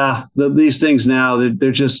 yeah, these things now,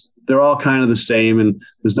 they're all kind of the same, and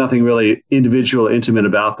there's nothing really individual or intimate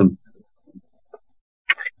about them.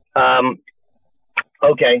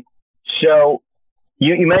 Okay, so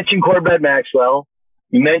you mentioned Corbett Maxwell.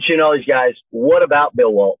 You mentioned all these guys. What about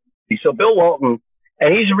Bill Walton? So Bill Walton,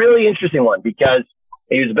 and he's a really interesting one because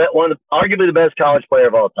he was arguably the best college player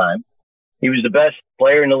of all time. He was the best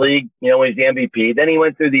player in the league, when he's the MVP. Then he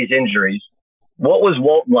went through these injuries. What was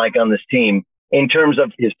Walton like on this team in terms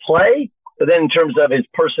of his play, but then in terms of his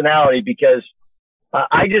personality? Because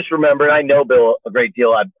I just remember, and I know Bill a great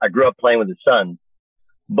deal. I grew up playing with his son.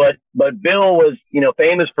 But Bill was,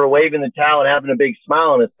 famous for waving the towel and having a big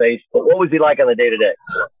smile on his face. But what was he like on the day-to-day?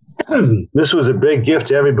 this was a big gift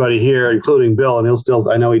to everybody here, including Bill, and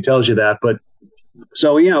I know he tells you that, but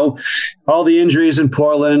so, all the injuries in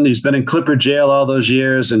Portland, he's been in Clipper jail all those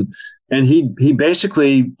years. And he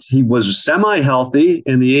basically was semi-healthy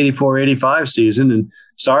in the 84-85 season and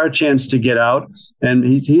saw a chance to get out. And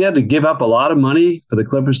he had to give up a lot of money for the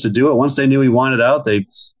Clippers to do it. Once they knew he wanted out, they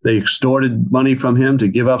extorted money from him to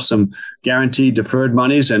give up some guaranteed deferred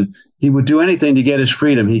monies. And he would do anything to get his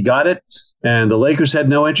freedom. He got it. And the Lakers had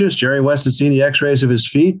no interest. Jerry West had seen the x-rays of his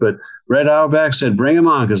feet, but Red Auerbach said, bring him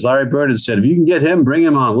on, because Larry Bird had said, if you can get him, bring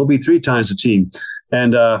him on. We'll be 3 times the team.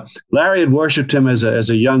 And Larry had worshipped him as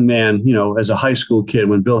a young man, as a high school kid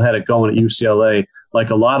when Bill had it going at UCLA, like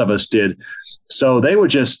a lot of us did. So they were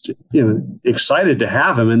just excited to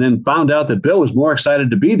have him, and then found out that Bill was more excited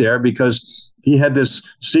to be there because he had this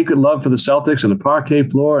secret love for the Celtics and the parquet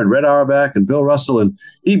floor and Red Auerbach and Bill Russell. And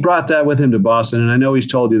he brought that with him to Boston. And I know he's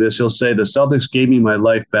told you this. He'll say, the Celtics gave me my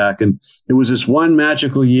life back. And it was this one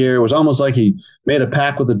magical year. It was almost like he made a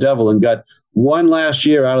pact with the devil and got one last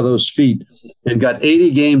year out of those feet and got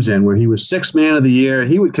 80 games in where he was 6th man of the year.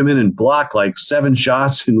 He would come in and block like 7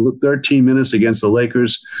 shots in 13 minutes against the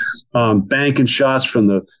Lakers, banking shots from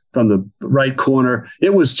the right corner.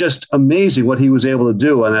 It was just amazing what he was able to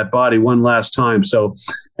do on that body one last time. So,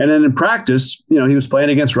 and then in practice, he was playing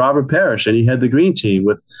against Robert Parrish, and he had the green team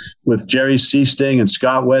with Jerry Seasting and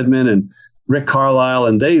Scott Wedman and Rick Carlisle,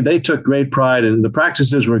 and they took great pride, and the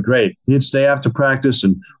practices were great. He'd stay after practice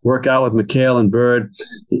and work out with McHale and Bird.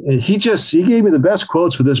 He gave me the best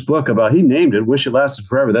quotes for this book about, he named it, Wish It Lasted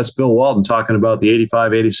Forever. That's Bill Walton talking about the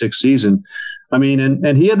 85-86 season. I mean,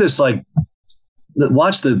 and he had this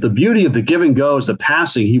watch the beauty of the give and goes, the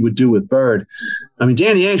passing he would do with Bird. I mean,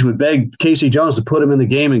 Danny Ainge would beg Casey Jones to put him in the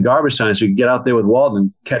game in garbage time so he could get out there with Walton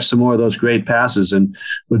and catch some more of those great passes. And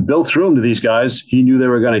when Bill threw him to these guys, he knew they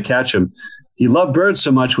were going to catch him. He loved Bird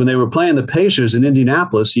so much when they were playing the Pacers in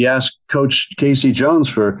Indianapolis, he asked Coach Casey Jones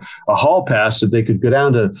for a hall pass that they could go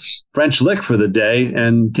down to French Lick for the day.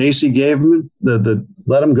 And Casey gave him the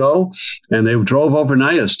let him go. And they drove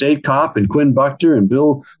overnight, a state cop and Quinn Buckner and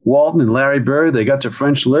Bill Walton and Larry Bird. They got to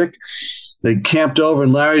French Lick. They camped over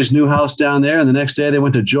in Larry's new house down there. And the next day they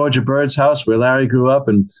went to Georgia Bird's house where Larry grew up.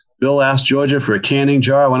 And Bill asked Georgia for a canning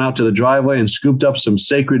jar, went out to the driveway and scooped up some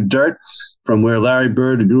sacred dirt from where Larry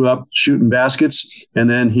Bird grew up shooting baskets. And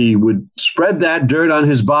then he would spread that dirt on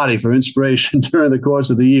his body for inspiration during the course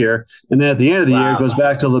of the year. And then at the end of the year, it goes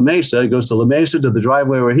back to La Mesa. It goes to La Mesa, to the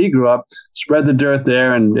driveway where he grew up, spread the dirt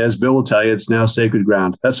there. And as Bill will tell you, it's now sacred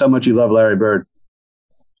ground. That's how much he loved Larry Bird.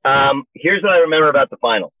 Here's what I remember about the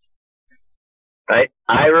finals. Right?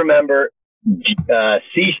 I remember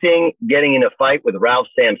Seasting getting in a fight with Ralph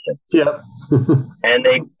Sampson. Yep.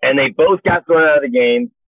 and they both got thrown out of the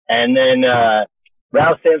game. And then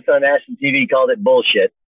Ralph Sampson on national TV called it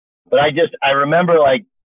bullshit. But I remember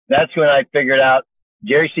that's when I figured out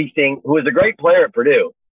Jerry Seasting, who was a great player at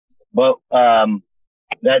Purdue, but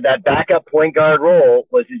that backup point guard role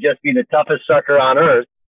was to just be the toughest sucker on earth.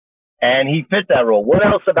 And he fit that role. What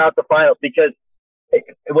else about the finals? Because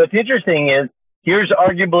what's interesting is here's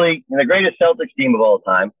arguably the greatest Celtics team of all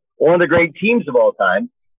time, one of the great teams of all time.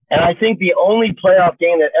 And I think the only playoff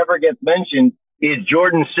game that ever gets mentioned is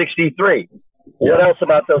Jordan's 63. What else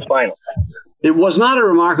about those finals? It was not a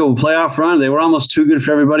remarkable playoff run. They were almost too good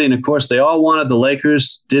for everybody. And, of course, they all wanted the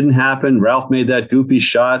Lakers. Didn't happen. Ralph made that goofy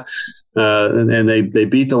shot, and they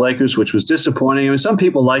beat the Lakers, which was disappointing. I mean, some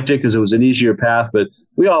people liked it because it was an easier path, but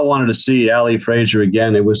we all wanted to see Ali Frazier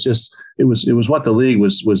again. It was what the league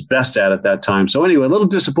was best at that time. So, anyway, a little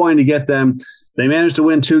disappointing to get them. They managed to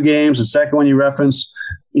win 2 games. The second one you referenced,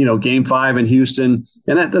 Game 5 in Houston.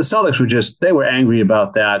 And the Celtics they were angry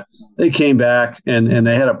about that. They came back and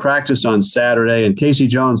they had a practice on Saturday. And Casey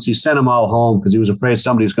Jones, he sent them all home because he was afraid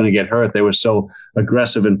somebody was going to get hurt. They were so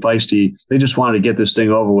aggressive and feisty. They just wanted to get this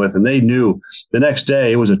thing over with. And they knew the next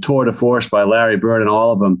day it was a tour de force by Larry Bird and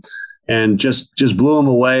all of them. And just blew them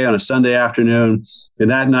away on a Sunday afternoon. And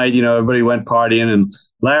that night, everybody went partying. And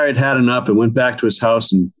Larry had enough and went back to his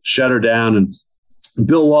house and shut her down. And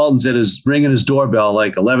Bill Walton's ringing his doorbell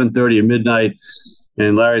like 11:30 or midnight.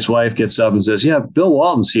 And Larry's wife gets up and says, yeah, Bill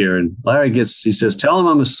Walton's here. And Larry he says, tell him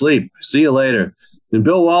I'm asleep. See you later. And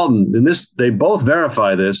Bill Walton, and they both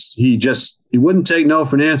verify this. He wouldn't take no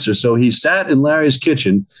for an answer. So he sat in Larry's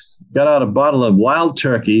kitchen, got out a bottle of wild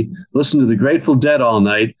turkey, listened to the Grateful Dead all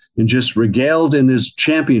night, and just regaled in this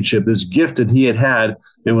championship, this gift that he had.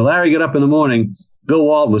 And when Larry got up in the morning, Bill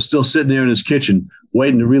Walton was still sitting there in his kitchen,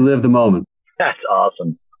 waiting to relive the moment. That's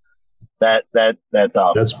awesome. That's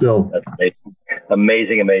awesome. That's Bill. That's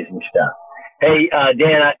amazing stuff. Hey,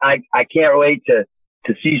 Dan, I can't wait to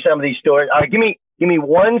see some of these stories. All right, give me Give me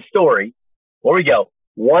one story. Here we go.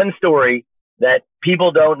 One story that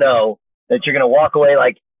people don't know that you're going to walk away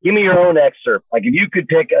like, give me your own excerpt. Like if you could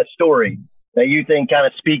pick a story that you think kind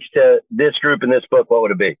of speaks to this group in this book, what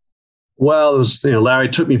would it be? Well, it was, Larry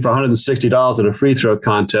took me for $160 at a free throw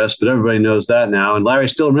contest, but everybody knows that now. And Larry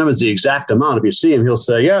still remembers the exact amount. If you see him, he'll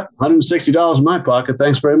say, yeah, $160 in my pocket.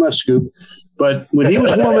 Thanks very much, Scoop. But when he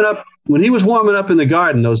was warming up in the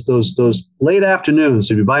garden, those late afternoons,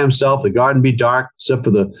 he'd be by himself, the garden be dark, except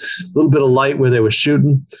for the little bit of light where they were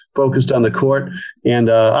shooting, focused on the court.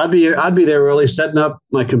 And I'd be there early, setting up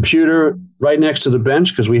my computer right next to the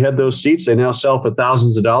bench because we had those seats. They now sell for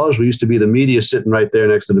thousands of dollars. We used to be the media sitting right there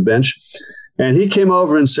next to the bench. And he came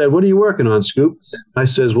over and said, what are you working on, Scoop? I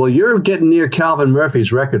says, well, you're getting near Calvin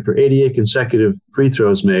Murphy's record for 88 consecutive free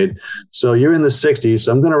throws made. So you're in the 60s.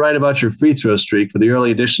 So I'm going to write about your free throw streak for the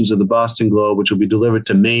early editions of the Boston Globe, which will be delivered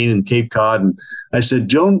to Maine and Cape Cod. And I said,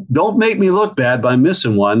 don't make me look bad by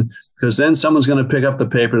missing one, because then someone's going to pick up the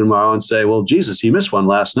paper tomorrow and say, well, Jesus, he missed one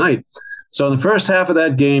last night. So in the first half of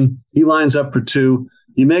that game, he lines up for two.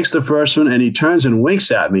 He makes the first one, and he turns and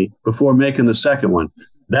winks at me before making the second one.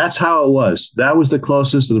 That's how it was. That was the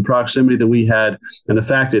closest and the proximity that we had, and the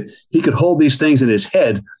fact that he could hold these things in his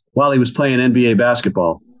head while he was playing NBA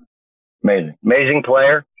basketball. Amazing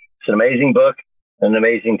player. It's an amazing book and an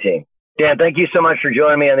amazing team. Dan, thank you so much for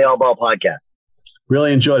joining me on the All Ball podcast.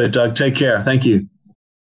 Really enjoyed it, Doug. Take care. Thank you.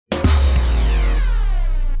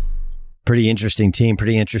 Pretty interesting team,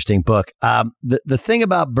 pretty interesting book. The thing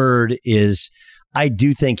about Bird is I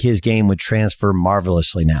do think his game would transfer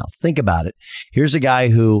marvelously now. Think about it. Here's a guy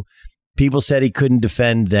who people said he couldn't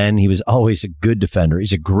defend then. He was always a good defender.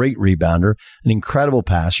 He's a great rebounder, an incredible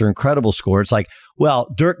passer, incredible scorer. It's like,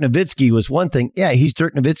 well, Dirk Nowitzki was one thing. Yeah, he's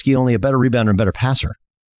Dirk Nowitzki, only a better rebounder and better passer.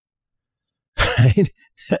 Right?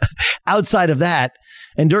 Outside of that,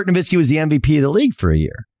 and Dirk Nowitzki was the MVP of the league for a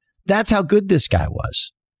year. That's how good this guy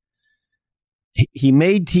was. He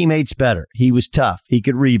made teammates better. He was tough. He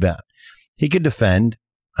could rebound. He could defend.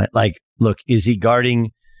 Like, look, is he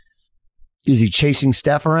chasing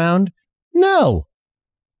Steph around? No.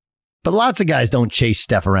 But lots of guys don't chase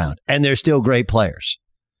Steph around, and they're still great players.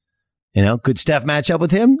 Could Steph match up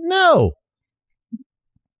with him? No.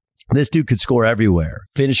 This dude could score everywhere,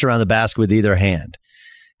 finish around the basket with either hand.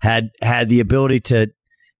 Had the ability to,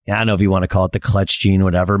 I don't know if you want to call it the clutch gene or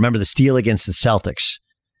whatever. Remember the steal against the Celtics.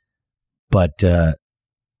 But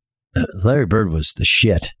Larry Bird was the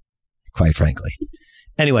shit, quite frankly.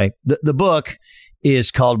 Anyway, the book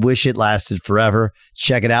is called Wish It Lasted Forever.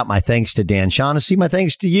 Check it out. My thanks to Dan Shaughnessy. My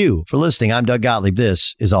thanks to you for listening. I'm Doug Gottlieb.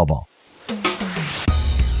 This is All Ball.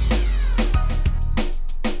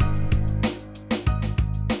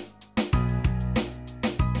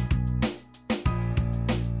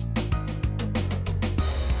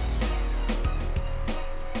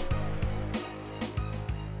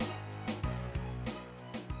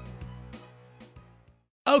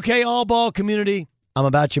 Okay, All Ball community, I'm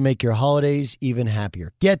about to make your holidays even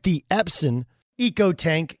happier. Get the Epson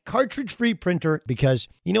EcoTank cartridge-free printer because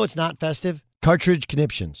you know it's not festive? Cartridge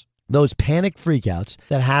conniptions. Those panic freakouts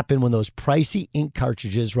that happen when those pricey ink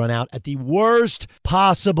cartridges run out at the worst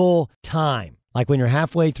possible time. Like when you're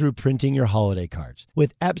halfway through printing your holiday cards.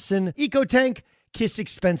 With Epson EcoTank, kiss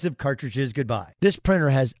expensive cartridges goodbye. This printer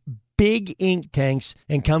has big ink tanks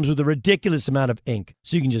and comes with a ridiculous amount of ink,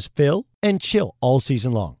 so you can just fill and chill all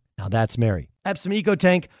season long. Now that's merry. Epson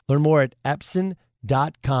EcoTank. Learn more at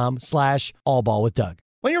epson.com/allballwithdoug.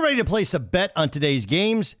 When you're ready to place a bet on today's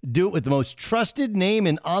games, do it with the most trusted name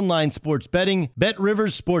in online sports betting,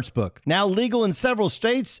 BetRivers Sportsbook. Now legal in several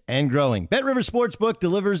states and growing. BetRivers Sportsbook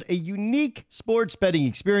delivers a unique sports betting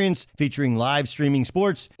experience featuring live streaming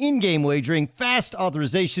sports, in-game wagering, fast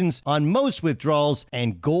authorizations on most withdrawals,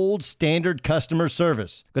 and gold standard customer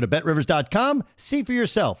service. Go to BetRivers.com, see for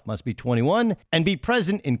yourself. Must be 21 and be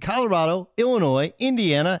present in Colorado, Illinois,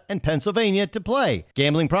 Indiana, and Pennsylvania to play.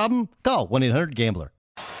 Gambling problem? Call 1-800-GAMBLER.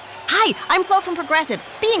 Hi, I'm Flo from Progressive.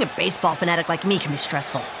 Being a baseball fanatic like me can be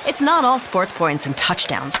stressful. It's not all sports points and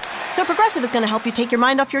touchdowns. So Progressive is going to help you take your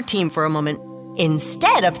mind off your team for a moment.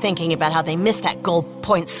 Instead of thinking about how they missed that goal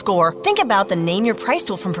point score, think about the Name Your Price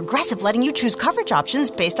tool from Progressive, letting you choose coverage options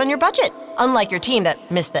based on your budget. Unlike your team that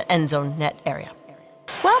missed the end zone net area.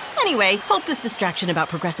 Well, anyway, hope this distraction about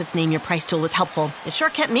Progressive's Name Your Price tool was helpful. It sure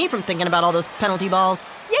kept me from thinking about all those penalty balls.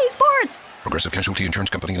 Yay, sports! Progressive Casualty Insurance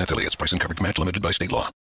Company and Affiliates. Price and coverage match limited by state law.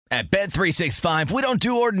 At Bet365, we don't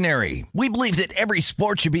do ordinary. We believe that every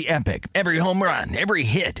sport should be epic. Every home run, every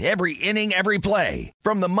hit, every inning, every play.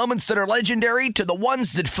 From the moments that are legendary to the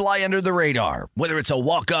ones that fly under the radar. Whether it's a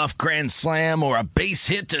walk-off grand slam or a base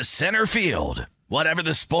hit to center field. Whatever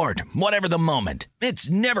the sport, whatever the moment, it's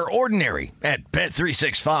never ordinary at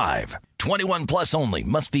Bet365. 21 plus only.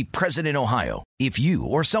 Must be present in Ohio. If you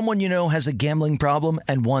or someone you know has a gambling problem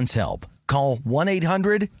and wants help, call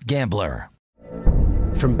 1-800-GAMBLER.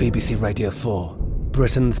 From BBC Radio 4,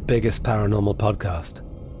 Britain's biggest paranormal podcast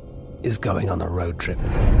is going on a road trip.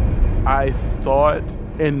 I thought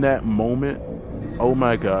in that moment, oh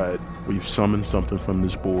my God, we've summoned something from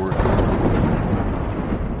this board.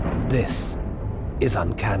 This is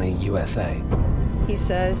Uncanny USA. He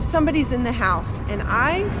says, somebody's in the house, and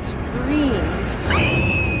I screamed.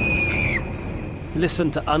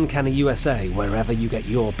 Listen to Uncanny USA wherever you get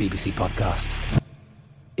your BBC podcasts,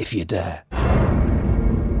 if you dare.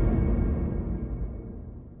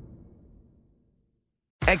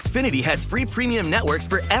 Xfinity has free premium networks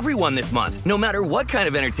for everyone this month, no matter what kind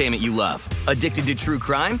of entertainment you love. Addicted to true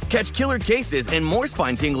crime? Catch killer cases and more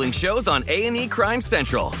spine-tingling shows on A&E Crime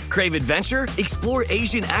Central. Crave adventure? Explore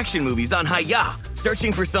Asian action movies on Hi-Ya.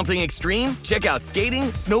 Searching for something extreme? Check out skating,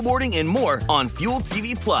 snowboarding, and more on Fuel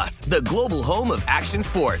TV Plus, the global home of action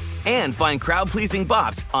sports. And find crowd-pleasing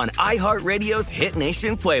bops on iHeartRadio's Hit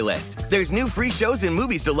Nation playlist. There's new free shows and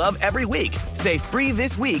movies to love every week. Say free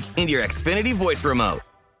this week in your Xfinity voice remote.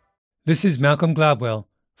 This is Malcolm Gladwell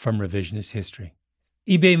from Revisionist History.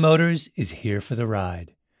 eBay Motors is here for the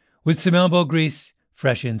ride. With some elbow grease,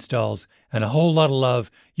 fresh installs, and a whole lot of love,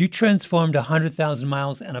 you transformed 100,000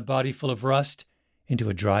 miles and a body full of rust into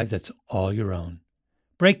a drive that's all your own.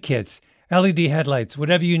 Brake kits, LED headlights,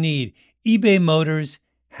 whatever you need, eBay Motors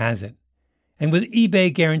has it. And with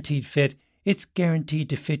eBay Guaranteed Fit, it's guaranteed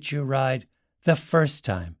to fit your ride the first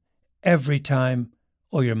time, every time,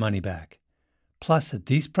 or your money back. Plus, at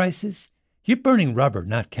these prices, you're burning rubber,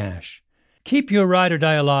 not cash. Keep your ride or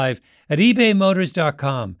die alive at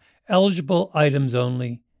ebaymotors.com. Eligible items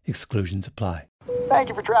only. Exclusions apply. Thank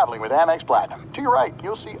you for traveling with Amex Platinum. To your right,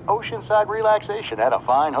 you'll see oceanside relaxation at a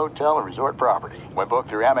fine hotel and resort property. When booked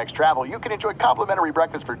through Amex Travel, you can enjoy complimentary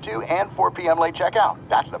breakfast for 2 and 4 p.m. late checkout.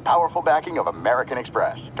 That's the powerful backing of American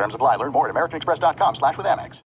Express. Terms apply. Learn more at americanexpress.com/withAmex.